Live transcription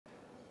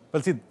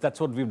Well, see, that's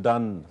what we've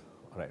done,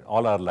 right,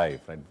 all our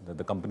life, right?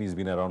 The company's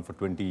been around for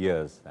 20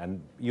 years,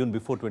 and even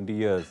before 20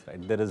 years,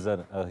 right, there is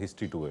a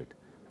history to it.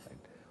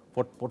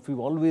 Right? What we've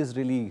always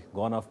really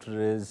gone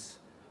after is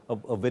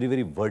a very,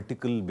 very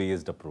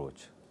vertical-based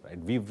approach, right?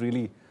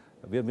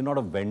 We're not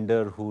a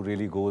vendor who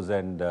really goes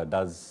and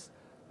does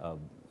uh,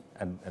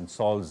 and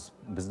solves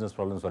business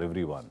problems for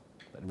everyone.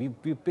 We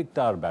picked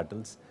our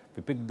battles.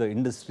 We picked the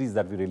industries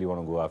that we really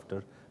want to go after,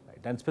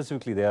 right? And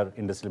specifically, they are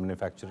industrial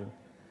manufacturing.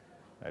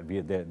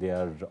 They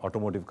are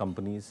automotive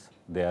companies,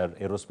 they are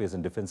aerospace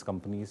and defense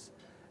companies,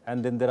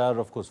 and then there are,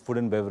 of course, food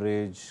and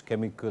beverage,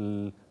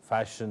 chemical,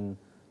 fashion.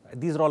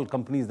 These are all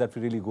companies that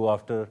we really go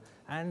after,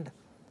 and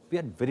we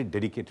are very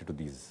dedicated to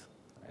these.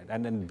 Right?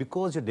 And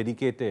because you're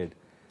dedicated,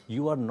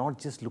 you are not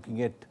just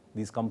looking at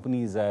these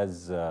companies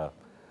as a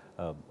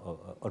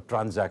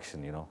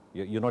transaction.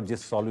 You're not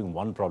just solving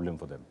one problem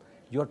for them.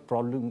 You're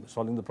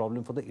solving the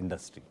problem for the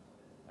industry.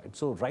 Right?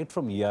 So right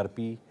from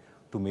ERP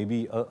to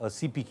maybe a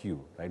CPQ,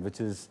 right,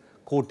 which is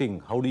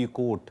quoting. How do you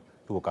quote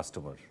to a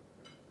customer?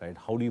 Right?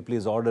 How do you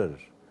place orders?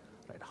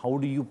 Right? How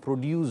do you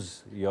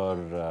produce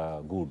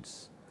your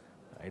goods?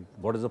 Right?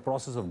 What is the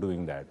process of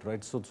doing that?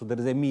 Right? So there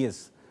is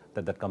MES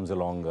that comes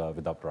along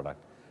with our product,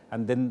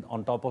 and then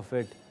on top of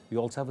it, we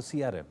also have a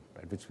CRM,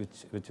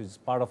 right, which is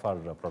part of our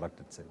product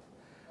itself.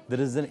 There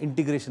is an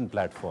integration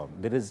platform.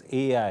 There is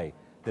AI.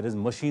 There is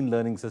machine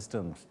learning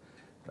systems.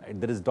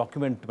 Right? There is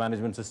document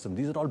management system.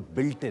 These are all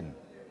built in.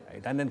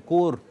 Right? And then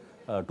core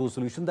to a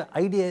solution. The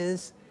idea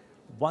is,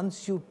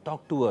 once you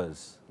talk to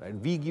us, right,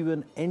 we give you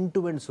an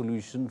end-to-end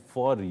solution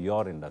for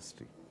your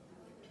industry.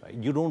 Right?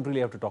 You don't really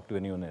have to talk to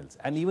anyone else.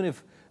 And even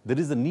if there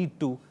is a need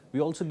to,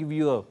 we also give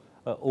you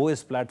a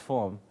OS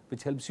platform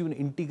which helps you in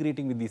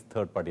integrating with these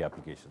third-party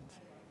applications.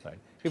 Right?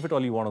 If at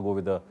all you want to go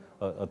with a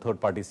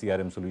third-party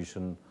CRM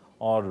solution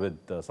or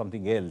with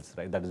something else,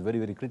 right, that is very,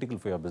 very critical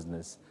for your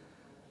business,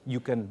 you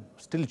can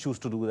still choose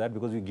to do that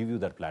because we give you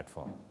that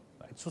platform.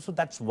 Right? So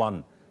that's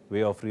one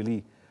way of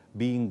really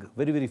being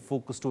very, very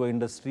focused to our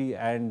industry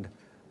and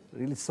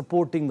really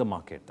supporting the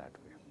market that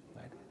way.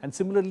 Right? And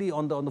similarly,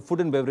 on the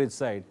food and beverage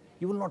side,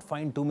 you will not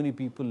find too many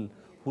people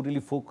who really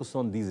focus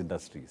on these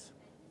industries.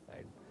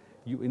 Right?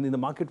 In the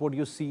market, what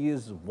you see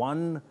is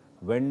one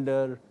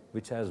vendor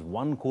which has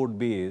one code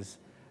base,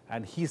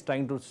 and he's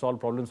trying to solve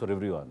problems for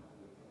everyone.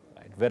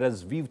 Right?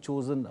 Whereas we've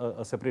chosen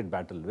a separate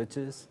battle, which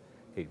is,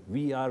 hey,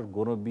 we are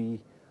going to be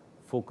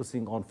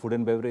focusing on food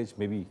and beverage,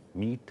 maybe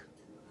meat,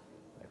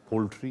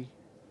 poultry,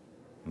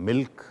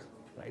 milk,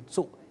 right?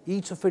 So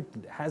each of it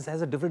has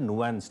a different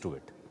nuance to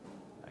it.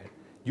 Right?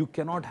 You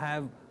cannot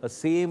have a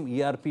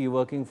same ERP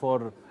working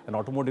for an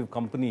automotive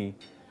company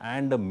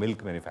and a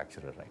milk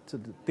manufacturer, right? So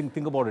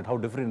think about it, how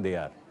different they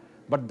are.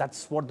 But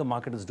that's what the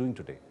market is doing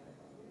today.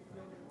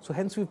 So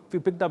hence we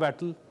picked a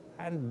battle,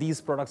 and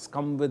these products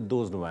come with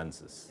those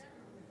nuances.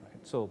 Right?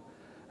 So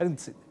I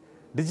think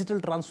digital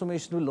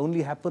transformation will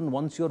only happen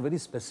once you're very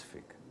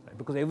specific, right?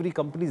 Because every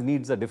company's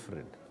needs are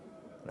different.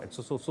 Right?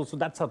 So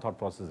that's our thought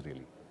process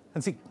really.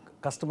 And see,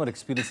 customer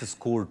experience is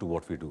core to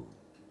what we do.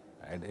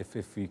 And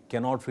if we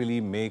cannot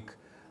really make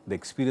the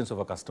experience of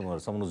a customer,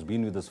 someone who's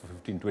been with us for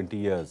 15, 20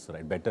 years,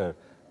 right, better,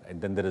 right,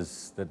 then there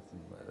is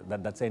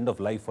that's the end of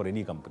life for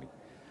any company.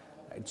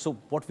 Right? So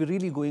what we're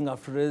really going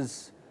after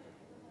is,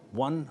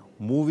 one,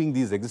 moving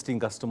these existing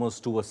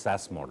customers to a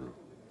SaaS model.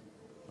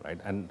 Right?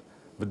 And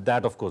with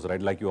that, of course,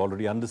 right, like you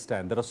already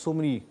understand, there are so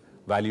many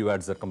value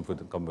adds that come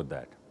with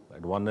that.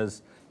 Right? One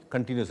is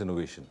continuous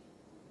innovation.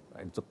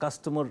 Right? So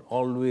customer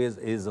always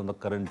is on the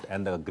current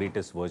and the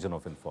greatest version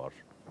of Infor.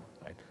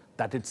 Right?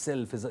 That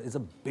itself is a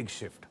big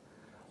shift.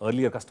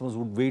 Earlier, customers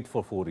would wait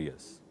for 4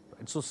 years.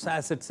 Right? So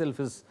SaaS itself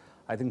is,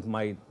 I think,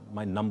 my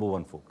number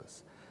one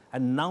focus.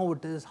 And now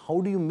it is,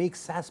 how do you make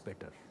SaaS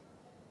better?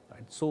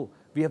 Right? So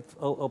we have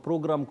a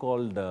program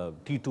called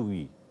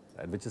T2V,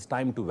 right, which is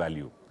time to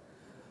value.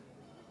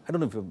 I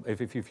don't know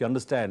if you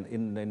understand,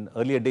 in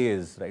earlier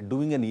days, right,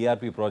 doing an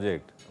ERP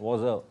project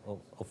was a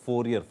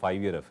 4-year,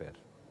 5-year affair.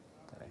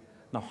 Right?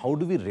 Now, how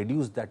do we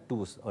reduce that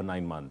to a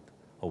 9-month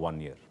or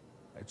 1 year?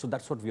 Right? So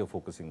that's what we are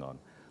focusing on,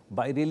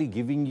 by really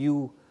giving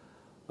you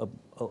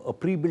a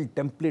pre-built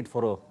template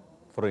for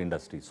an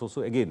industry. So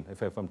again,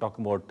 if I'm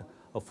talking about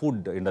a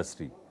food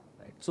industry,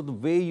 right? So the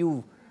way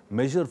you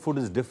measure food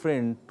is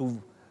different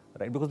to,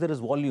 right, because there is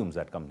volumes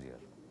that comes here,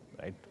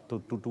 right, to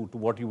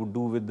what you would do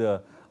with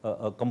the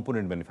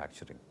component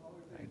manufacturing.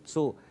 Right?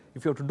 So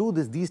if you have to do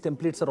this, these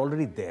templates are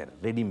already there,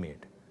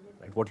 ready-made.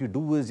 Right? What you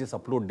do is just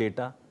upload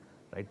data,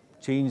 right,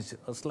 change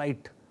a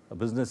slight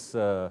business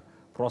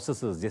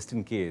processes just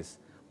in case.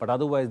 But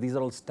otherwise, these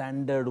are all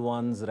standard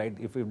ones, right?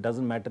 If it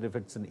doesn't matter if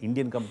it's an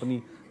Indian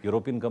company,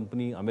 European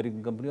company,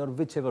 American company, or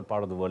whichever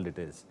part of the world it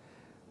is,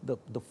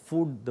 the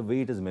food, the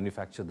way it is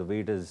manufactured, the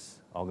way it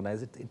is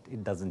organized,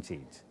 it doesn't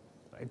change,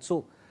 right?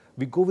 So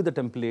we go with the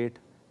template,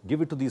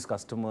 give it to these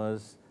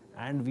customers,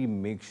 and we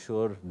make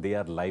sure they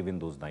are live in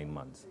those 9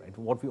 months, right?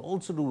 What we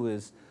also do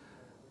is,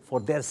 for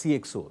their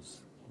CXOs,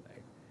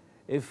 right?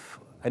 If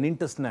an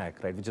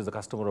Intersnack, right, which is a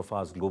customer of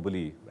ours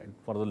globally, right,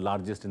 one of the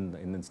largest in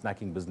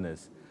snacking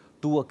business,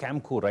 to a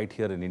Camco right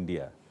here in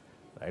India,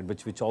 right,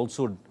 which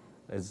also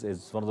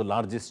is one of the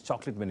largest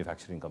chocolate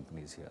manufacturing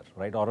companies here,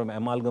 right, or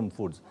Amalgam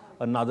Foods,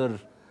 another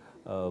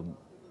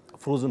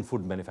frozen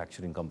food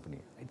manufacturing company.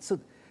 Right? So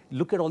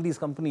look at all these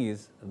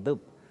companies, the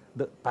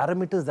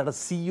parameters that a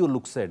CEO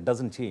looks at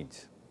doesn't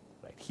change.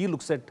 Right? He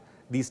looks at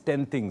these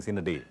 10 things in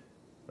a day.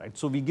 Right?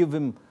 So we give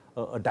him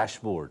a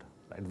dashboard,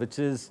 right, which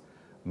is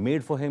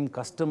made for him,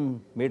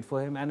 custom made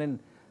for him, and then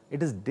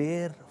it is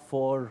there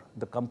for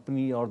the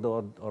company or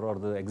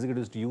the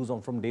executives to use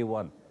on from day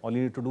one. All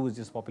you need to do is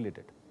just populate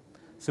it.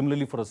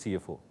 Similarly for a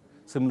CFO,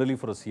 similarly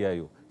for a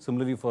CIO,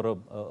 similarly for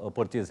a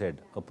purchase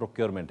head, a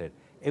procurement head.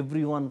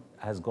 Everyone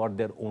has got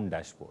their own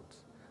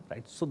dashboards,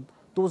 right? So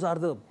those are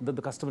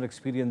the customer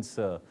experience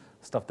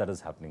stuff that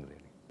is happening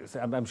really. So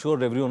I'm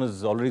sure everyone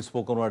has already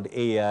spoken about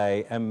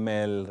AI,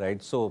 ML,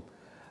 right? So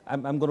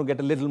I'm going to get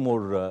a little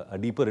more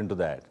deeper into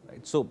that,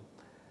 right? So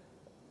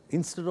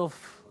instead of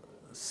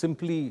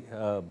simply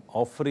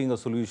offering a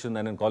solution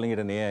and then calling it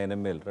an AI and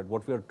ML, right,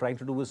 what we are trying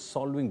to do is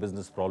solving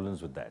business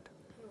problems with that.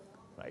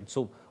 Right?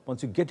 So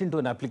once you get into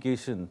an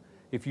application,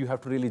 if you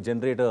have to really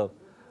generate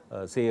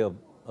say a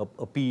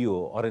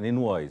PO or an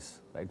invoice,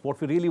 right? What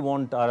we really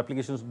want our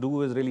applications to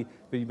do is really,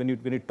 when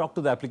you talk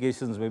to the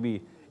applications,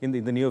 maybe in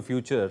the near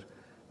future,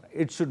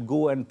 it should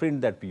go and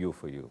print that PO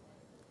for you,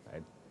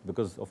 right?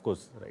 Because of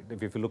course, right?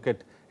 If you look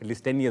at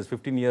least 10 years,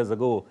 15 years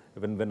ago,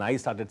 when I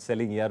started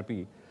selling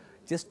ERP,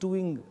 just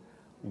doing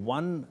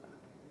one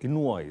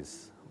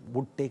invoice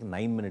would take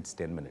 9 minutes,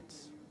 10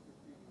 minutes.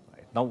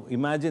 Now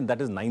imagine that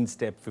is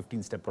 9-step,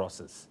 15-step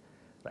process,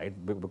 right?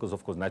 Because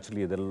of course,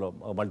 naturally there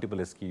are multiple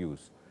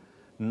SKUs.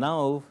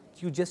 Now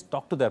you just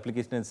talk to the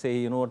application and say,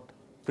 you know what,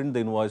 print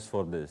the invoice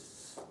for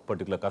this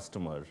particular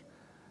customer,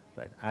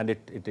 right? And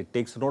it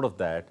takes note of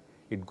that.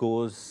 It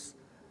goes,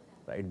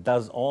 right, it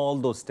does all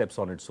those steps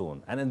on its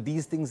own. And then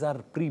these things are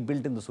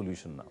pre-built in the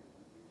solution now,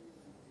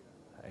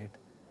 right?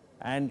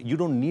 And you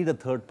don't need a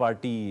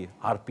third-party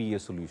RPA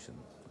solution,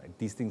 right?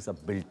 These things are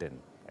built in,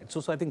 right?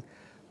 So I think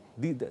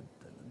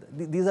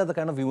these are the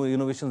kind of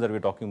innovations that we're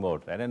talking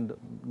about, right? And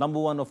number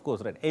one, of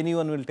course, right,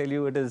 anyone will tell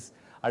you it is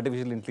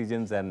artificial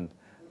intelligence and,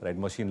 right,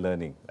 machine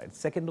learning, right?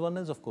 Second one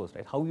is, of course,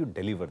 right, how you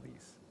deliver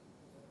these,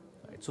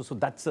 right? So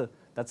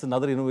that's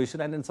another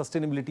innovation, and then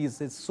sustainability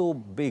is so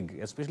big,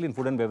 especially in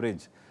food and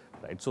beverage,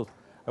 right? So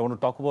I want to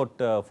talk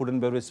about food and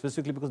beverage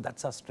specifically because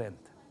that's our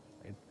strength,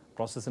 right?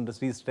 Process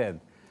industry's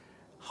strength.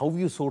 How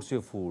you source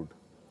your food,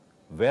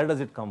 where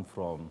does it come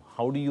from?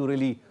 How do you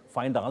really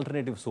find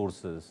alternative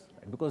sources?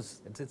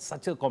 Because it's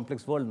such a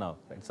complex world now,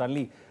 right?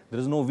 Suddenly there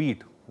is no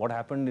wheat. What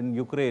happened in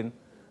Ukraine,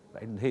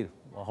 right? Hey,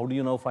 how do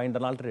you now find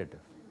an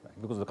alternative?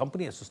 Right? Because the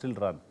company has to still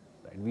run,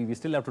 right? We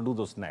still have to do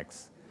those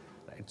snacks,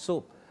 right?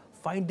 So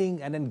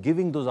finding and then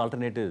giving those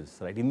alternatives,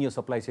 right, in your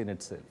supply chain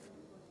itself,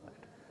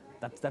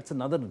 right? That's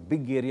another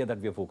big area that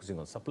we are focusing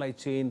on. Supply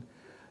chain,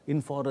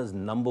 Infor is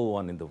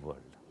 #1 in the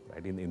world,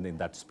 right? In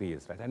that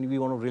space, right? And we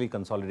want to really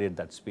consolidate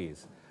that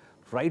space,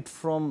 right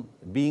from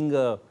being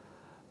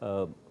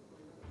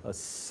a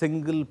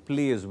single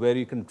place where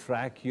you can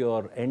track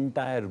your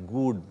entire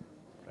good,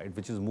 right,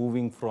 which is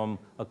moving from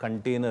a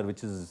container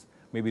which is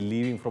maybe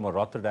leaving from a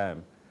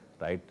Rotterdam,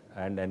 right,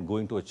 and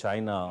going to a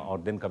China or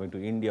then coming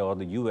to India or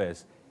the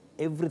US.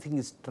 Everything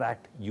is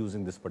tracked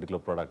using this particular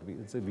product.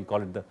 We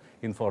call it the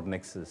Infor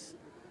Nexus,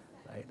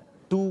 right,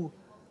 to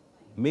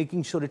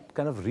making sure it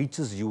kind of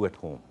reaches you at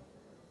home,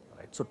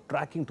 right? So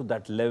tracking to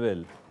that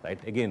level,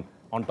 right, again,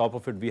 on top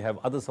of it, we have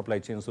other supply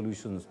chain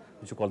solutions,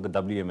 which we call the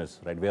WMS,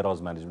 right,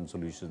 warehouse management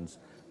solutions,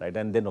 right,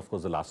 and then of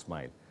course the last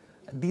mile.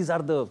 And these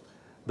are the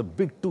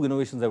big two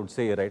innovations I would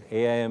say, right,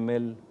 AI,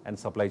 ML, and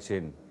supply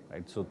chain,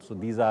 right. So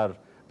these are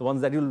the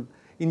ones that you'll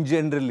in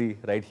generally,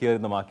 right, here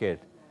in the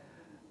market,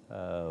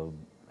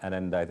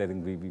 and I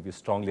think we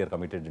strongly are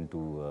committed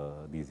into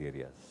these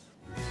areas.